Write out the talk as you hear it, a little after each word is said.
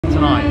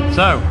tonight.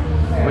 So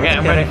we're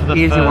getting ready for the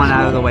easy first one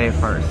out of the way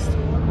first,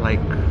 like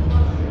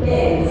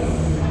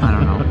I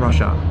don't know,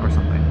 Russia or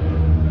something.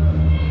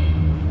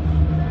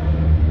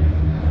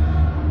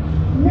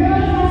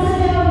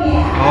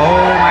 Oh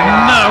my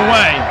God!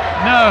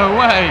 No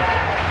way!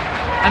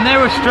 And they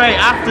were straight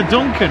after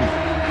Duncan.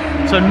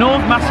 So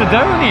North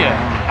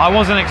Macedonia. I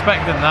wasn't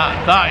expecting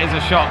that. That is a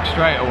shock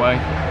straight away.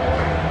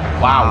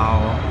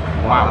 Wow.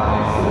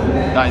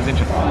 That is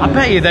interesting. I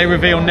bet you they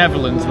reveal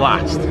Netherlands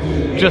last,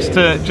 just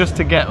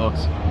to get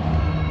us.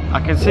 I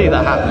can see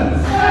that happening.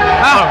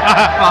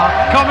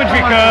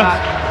 Commentary curse.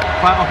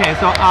 But okay,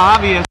 so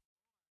obvious.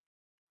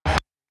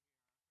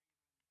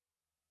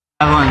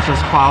 Netherlands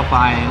just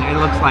qualifying. It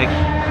looks like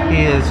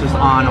he is just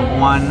on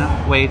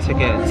one way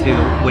ticket to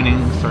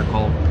winning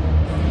circle.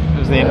 It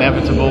was the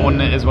inevitable,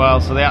 wasn't it, as well?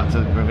 So they had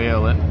to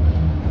reveal it.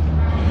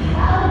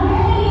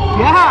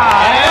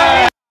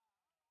 Yeah.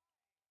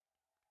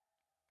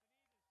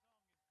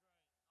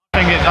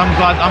 I'm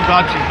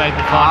glad she's made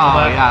the final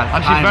there. Yeah,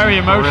 and she's very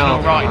emotional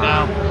right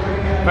now.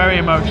 Very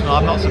emotional.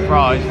 I'm not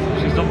surprised.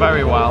 She's done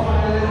very well.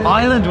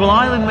 Ireland, will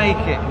Ireland make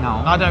it?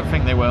 No. I don't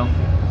think they will.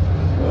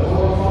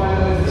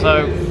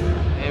 So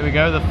here we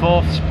go, the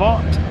 4th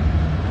spot.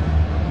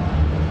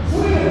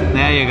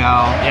 There you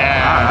go.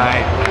 Yeah.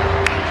 Alright.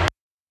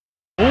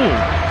 Ooh.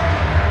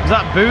 Is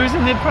that booze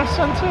in the press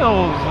centre,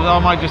 or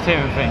am I just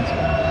hearing things?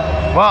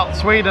 Well,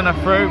 Sweden are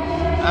through.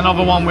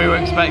 Another one we were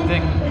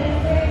expecting.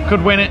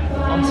 Could win it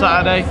on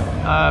Saturday.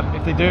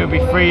 If they do, it'll be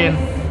three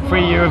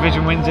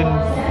Eurovision wins in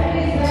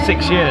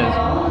 6 years.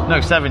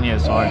 No, 7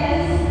 years, sorry.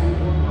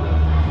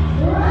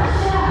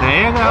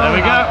 There you go. There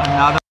we go.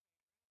 Another.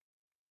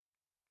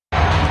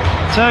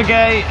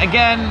 Sergey,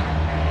 again,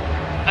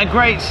 a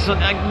great,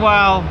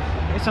 well,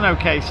 it's an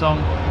okay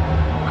song.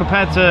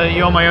 Compared to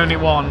You're My Only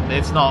One,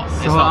 it's not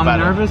I'm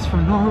better. nervous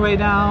from Norway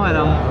now,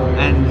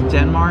 and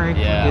Denmark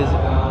is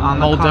on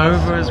the Moldova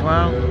cusp. as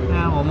well.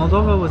 Yeah, well,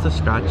 Moldova was a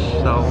stretch,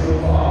 so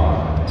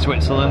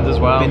Switzerland as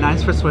well. it'd be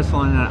nice for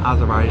Switzerland and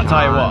Azerbaijan I'll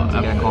tell you what,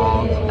 to get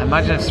called.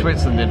 Imagine if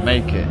Switzerland didn't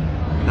make it.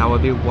 That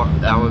would be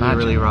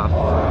really rough.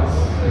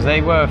 Because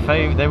they were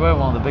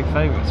one of the big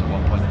favourites at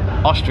one point.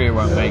 Austria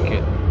won't make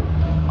it,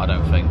 I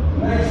don't think.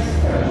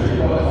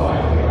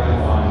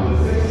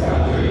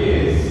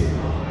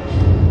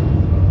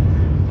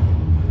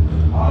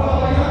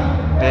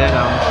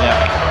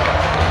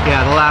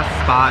 Yeah, the last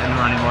spot in the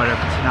running order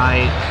for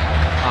tonight,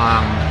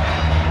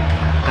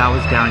 that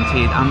was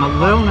guaranteed. I'm a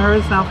little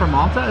nervous now for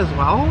Malta as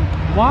well.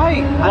 Why? I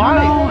don't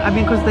know. I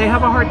mean, because they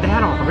had a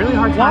really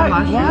hard time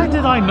last year. Why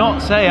did I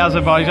not say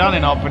Azerbaijan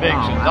in our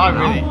predictions?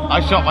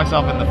 I shot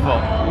myself in the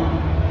foot.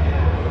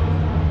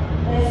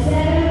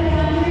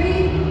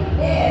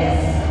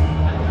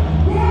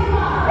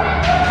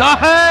 Oh,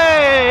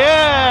 hey,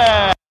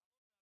 yeah!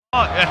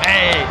 Oh,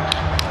 hey!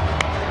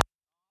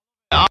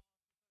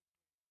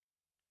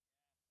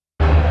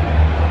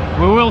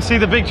 We will see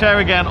the big chair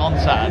again on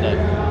Saturday.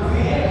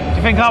 Do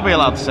you think I'll be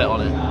allowed to sit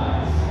on it?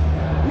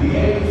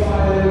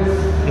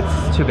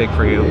 It's too big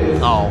for you.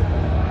 Oh.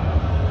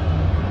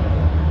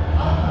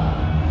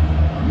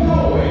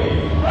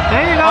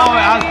 There you go. Oh,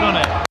 it has done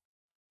it.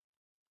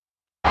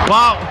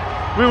 Wow,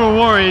 we were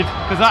worried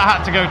because that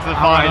had to go to the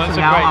final. Right, it's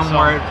so a now great I'm song.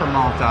 worried for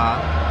Malta.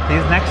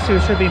 These next two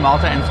should be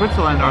Malta and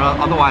Switzerland, or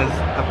otherwise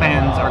the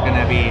fans are going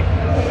to be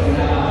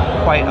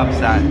quite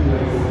upset.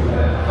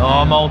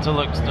 Oh, Malta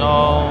looks.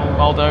 Oh,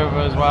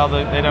 Moldova as well.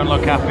 They don't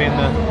look happy in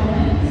the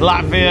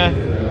Latvia.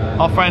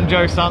 Our friend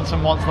Joe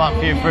Sanson wants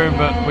Latvia through,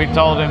 but we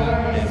told him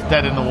it's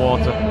dead in the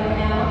water.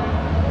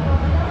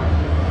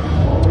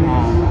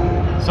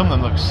 Some of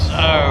them look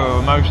so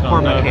emotional.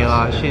 Poor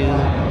Michaela. She's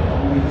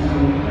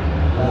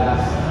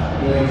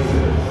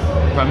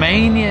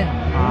Romania.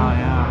 Oh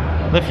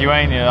yeah.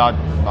 Lithuania.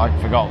 I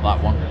forgot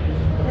that one.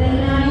 The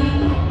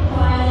 9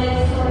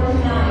 finalists for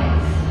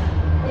tonight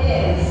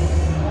is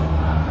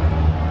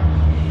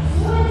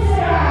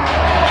Switzerland.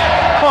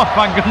 Oh,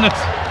 thank goodness.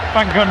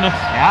 Thank goodness.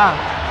 Yeah.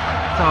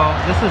 So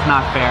this is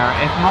not fair.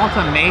 If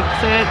Malta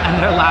makes it and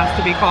they're last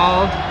to be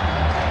called,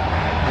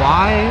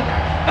 why?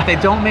 If they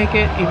don't make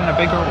it, even a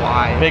bigger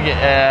why.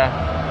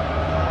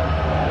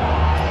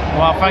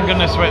 Well, thank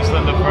goodness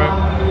Switzerland are through.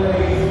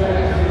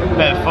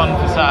 Bit of fun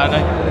for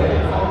Saturday.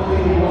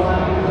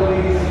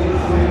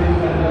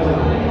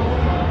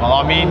 Well,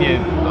 Armenia,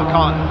 I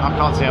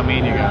can't see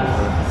Armenia going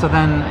through. So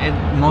then it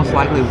most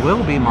likely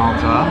will be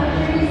Malta.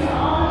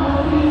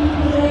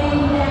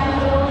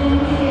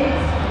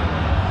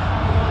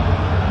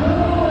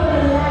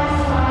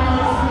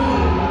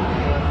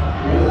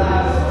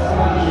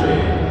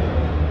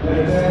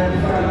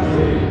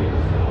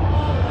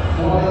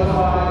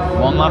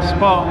 One last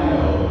spot.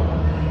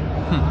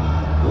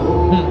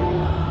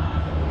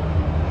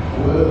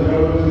 We'll go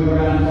to the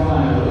grand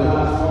final, the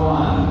last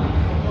one.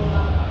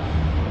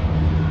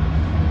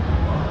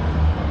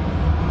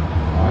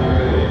 Are you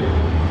ready?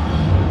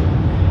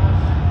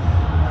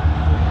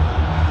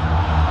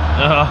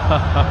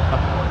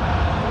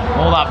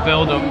 All that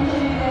build up.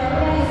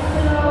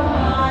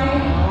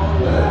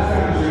 The last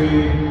country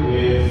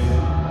is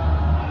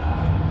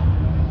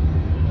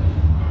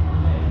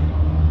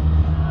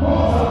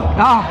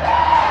Oh,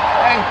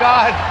 thank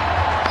God.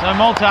 So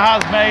Malta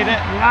has made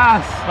it.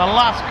 Yes. The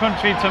last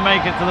country to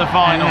make it to the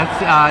final. And that's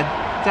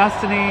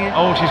Destiny.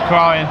 Oh, she's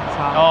crying.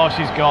 Oh,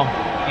 she's gone.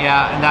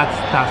 Yeah, and that's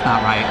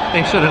not right.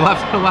 They should have let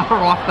her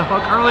off the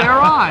hook earlier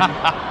on.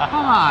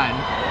 Come on.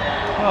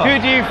 Oh. Who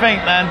do you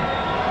think then?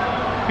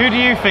 Who do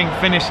you think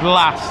finished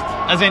last?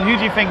 As in, who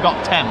do you think got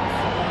 10th?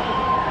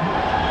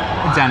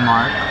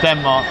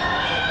 Denmark.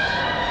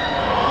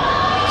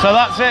 So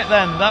that's it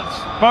then. That's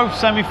both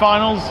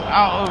semi-finals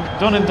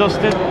done and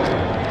dusted.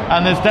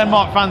 And there's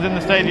Denmark fans in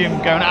the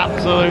stadium going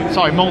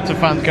Malta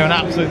fans going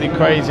absolutely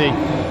crazy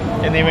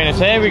in the arena.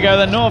 So here we go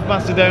then, North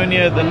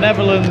Macedonia, the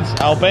Netherlands,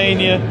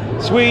 Albania,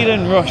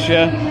 Sweden,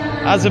 Russia,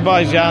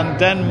 Azerbaijan,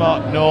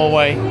 Denmark,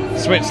 Norway,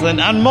 Switzerland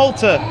and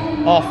Malta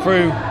are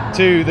through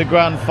to the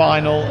grand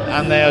final,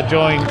 and they are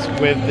joined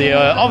with the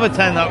other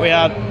 10 that we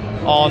had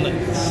on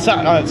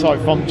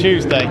from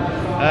Tuesday.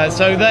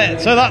 So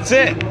that's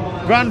it.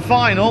 Grand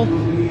final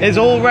is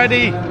all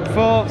ready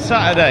for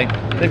Saturday.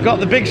 They've got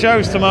the big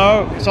shows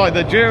tomorrow,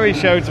 the jury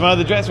show tomorrow,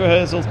 the dress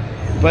rehearsals,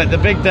 but the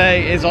big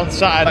day is on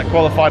Saturday.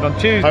 Qualified on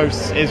Tuesday,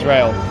 hosts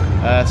Israel.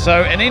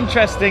 So an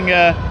interesting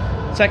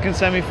second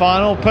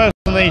semi-final.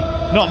 Personally,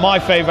 not my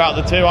favourite out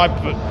of the two.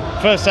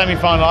 First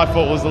semi-final I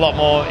thought was a lot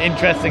more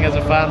interesting as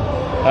a fan,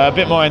 a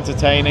bit more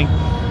entertaining.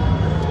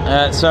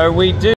 So we do